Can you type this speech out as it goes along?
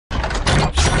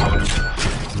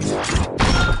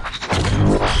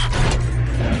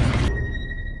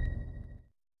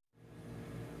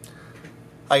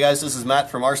Hi guys, this is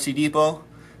Matt from RC Depot,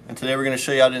 and today we're going to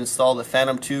show you how to install the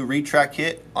Phantom 2 RETRACT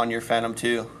kit on your Phantom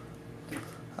 2.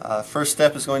 First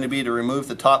step is going to be to remove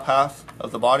the top half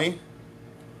of the body.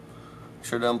 Make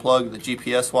sure to unplug the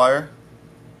GPS wire.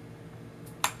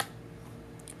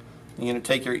 You're going to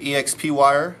take your EXP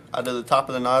wire out of the top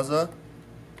of the nozzle.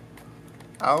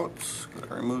 Out. Go ahead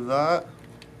and remove that.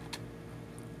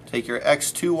 Take your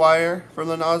X2 wire from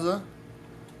the nozzle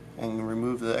and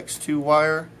remove the X2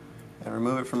 wire and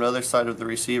remove it from the other side of the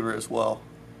receiver as well.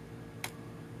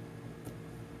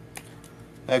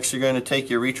 Next, you're going to take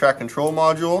your RETRACT control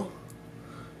module,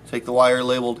 take the wire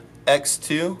labeled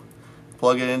X2,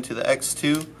 plug it into the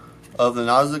X2 of the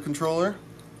nozzle controller.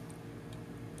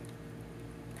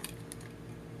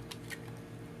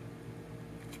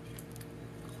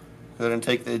 Go ahead and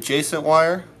take the adjacent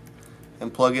wire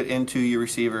and plug it into your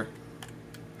receiver.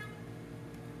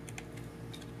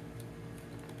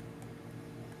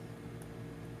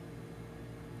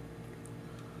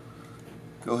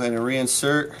 Go ahead and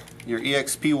reinsert your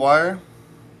EXP wire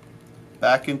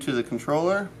back into the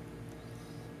controller.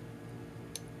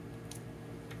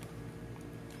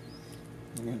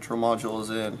 The control module is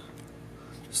in.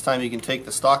 This time you can take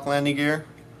the stock landing gear.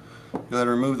 Go ahead and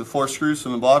remove the 4 screws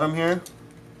from the bottom here.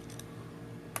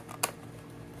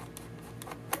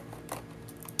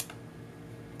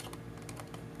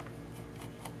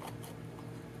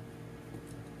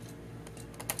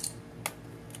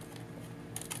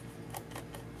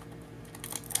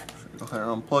 Go ahead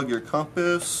and unplug your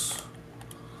compass.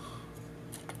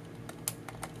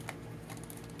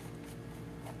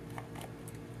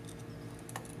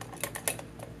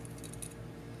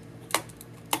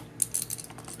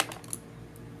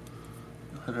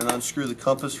 Go ahead and unscrew the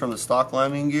compass from the stock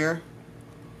landing gear.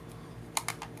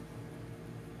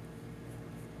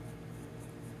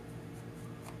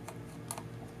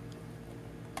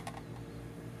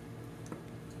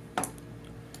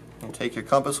 And take your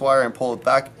compass wire and pull it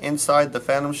back inside the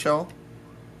Phantom shell.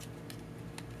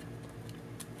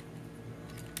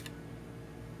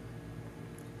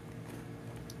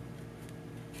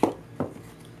 Go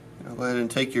ahead and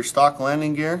take your stock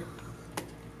landing gear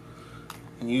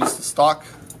and use the stock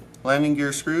landing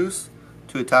gear screws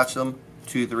to attach them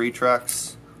to the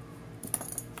RETRACTs.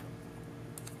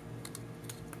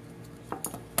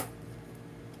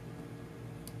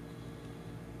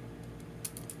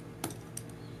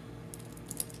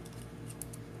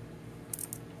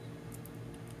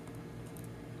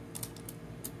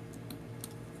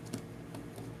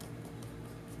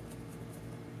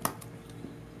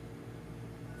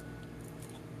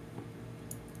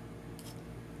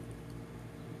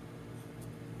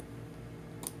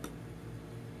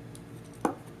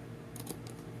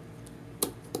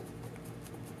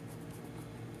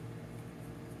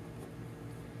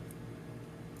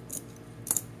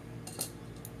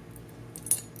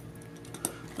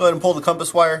 Go ahead and pull the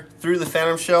compass wire through the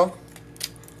Phantom shell.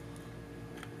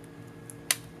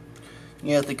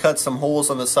 You have to cut some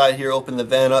holes on the side here, open the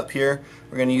vent up here.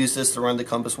 We're going to use this to run the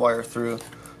compass wire through.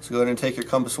 So go ahead and take your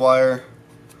compass wire,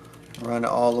 run it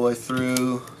all the way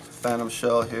through the Phantom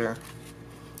shell here.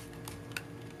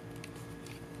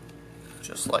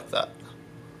 Just like that.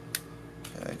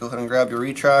 Okay, go ahead and grab your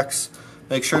RETRACTs.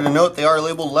 Make sure to note they are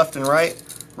labeled left and right.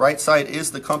 Right side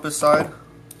is the compass side.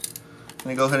 I'm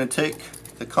going to go ahead and take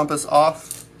the compass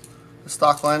off the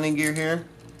stock landing gear here.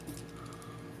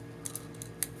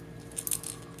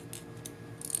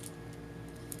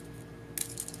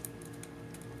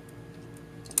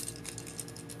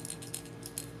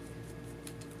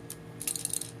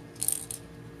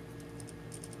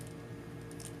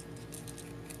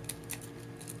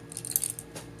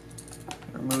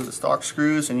 Remove the stock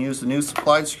screws and use the new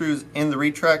supplied screws in the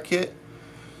RETRACT kit.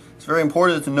 It's very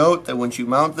important to note that once you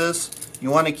mount this, you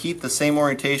want to keep the same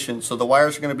orientation, so the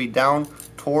wires are going to be down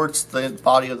towards the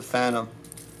body of the Phantom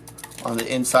on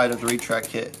the inside of the RETRACT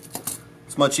kit.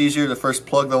 It's much easier to first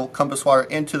plug the compass wire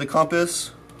into the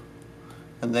compass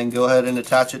and then go ahead and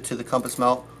attach it to the compass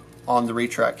mount on the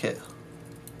RETRACT kit.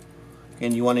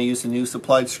 Again, you want to use the new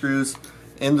supplied screws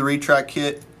in the RETRACT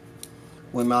kit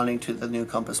when mounting to the new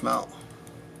compass mount.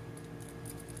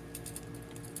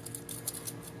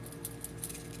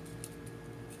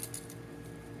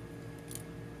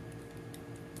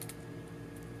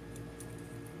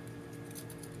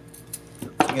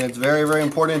 Again, it's very, very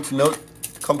important to note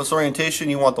compass orientation.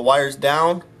 You want the wires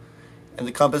down and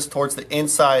the compass towards the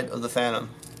inside of the Phantom.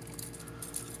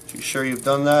 If you're sure you've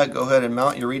done that, go ahead and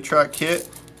mount your RETRACT kit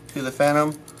to the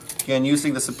Phantom. Again,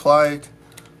 using the supplied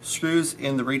screws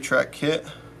in the RETRACT kit.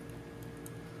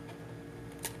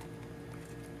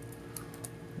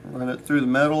 Run it through the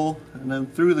metal and then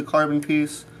through the carbon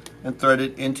piece and thread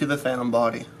it into the phantom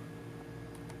body.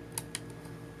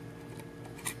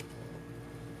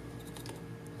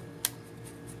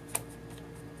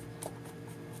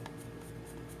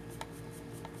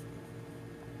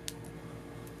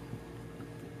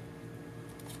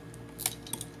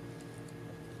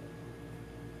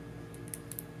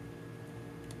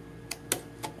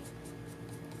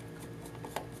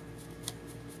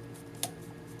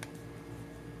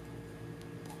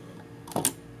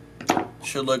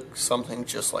 Should look something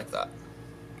just like that.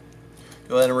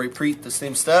 Go ahead and repeat the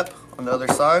same step on the other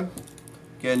side.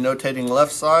 Again, notating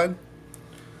left side.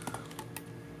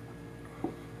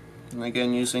 And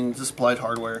again, using the supplied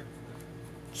hardware,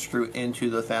 screw into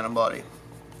the phantom body.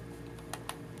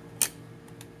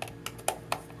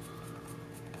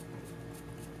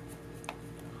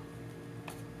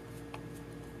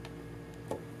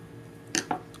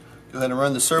 Go ahead and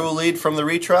run the servo lead from the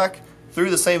RETRACT through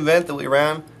the same vent that we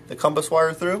ran the compass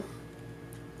wire through.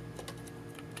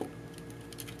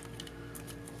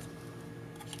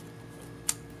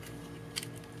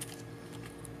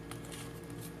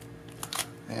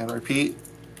 And repeat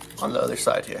on the other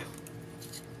side here.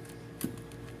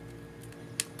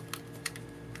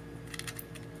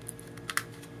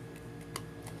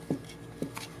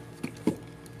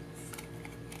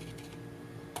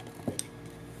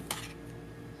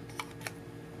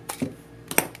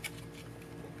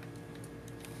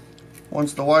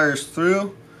 Once the wire is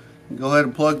through, go ahead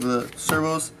and plug the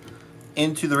servos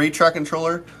into the RETRACT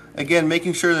controller. Again,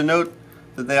 making sure to note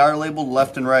that they are labeled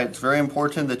left and right. It's very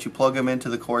important that you plug them into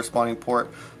the corresponding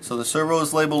port. So the servo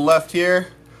is labeled left here,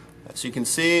 as you can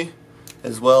see,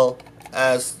 as well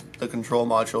as the control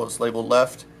module is labeled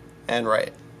left and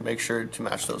right. Make sure to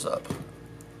match those up.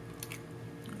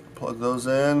 Plug those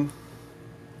in.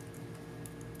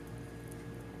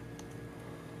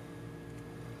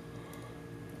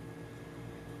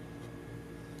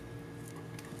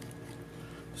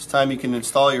 This time you can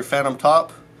install your phantom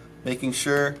top, making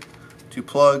sure to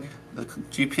plug the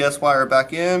GPS wire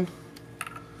back in.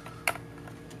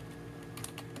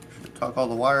 Should tuck all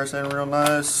the wires in real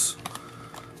nice.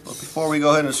 But before we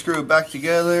go ahead and screw it back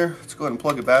together, let's go ahead and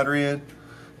plug a battery in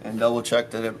and double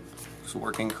check that it's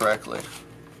working correctly.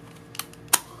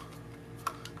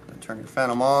 Turn your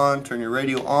phantom on, turn your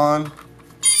radio on.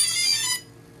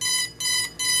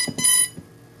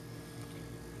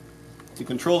 To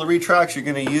control the RETRACTs, you're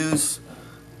going to use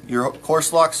your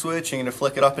course lock switch. You're going to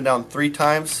flick it up and down 3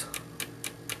 times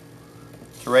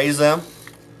to raise them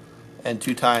and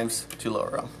 2 times to lower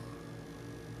them.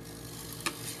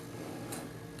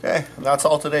 Okay, and that's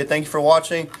all today. Thank you for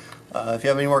watching. If you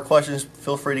have any more questions,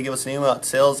 feel free to give us an email at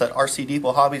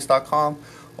sales@rcdepothobbies.com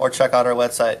or check out our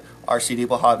website,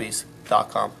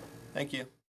 rcdepothobbies.com. Thank you.